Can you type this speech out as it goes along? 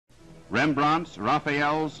Rembrandts,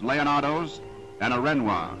 Raphaels, Leonardos, and a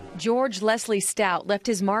Renoir. George Leslie Stout left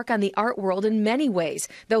his mark on the art world in many ways,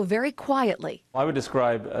 though very quietly. I would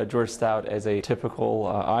describe George Stout as a typical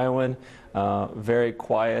Iowan, very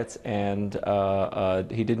quiet, and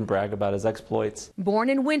he didn't brag about his exploits. Born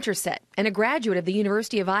in Winterset and a graduate of the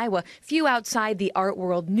University of Iowa, few outside the art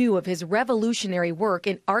world knew of his revolutionary work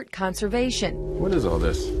in art conservation. What is all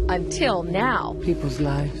this? Until now. People's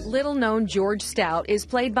lives. Little-known George Stout is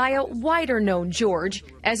played by a wider-known George,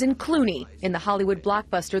 as in Clooney in the Hollywood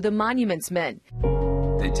blockbuster The Monuments Men.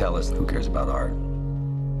 They tell us who cares about art,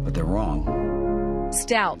 but they're wrong.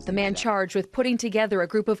 Stout, the man charged with putting together a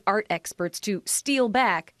group of art experts to steal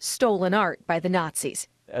back stolen art by the Nazis.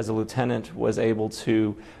 As a lieutenant, was able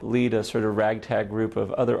to lead a sort of ragtag group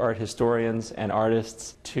of other art historians and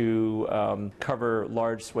artists to cover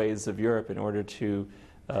large swathes of Europe in order to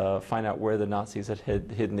find out where the Nazis had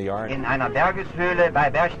hidden the art. In einer Bergeshöhle bei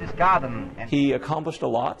Berchtesgaden. He accomplished a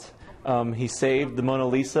lot. He saved the Mona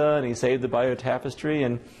Lisa, and he saved the Bayeux Tapestry,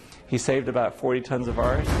 and he saved about 40 tons of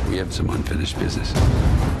art. We have some unfinished business.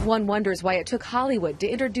 One wonders why it took Hollywood to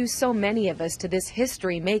introduce so many of us to this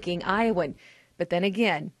history-making Iowan. But then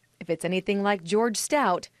again, if it's anything like George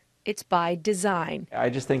Stout, it's by design. I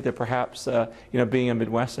just think that perhaps, being a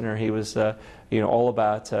Midwesterner, he was, all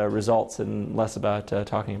about results and less about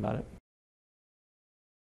talking about it.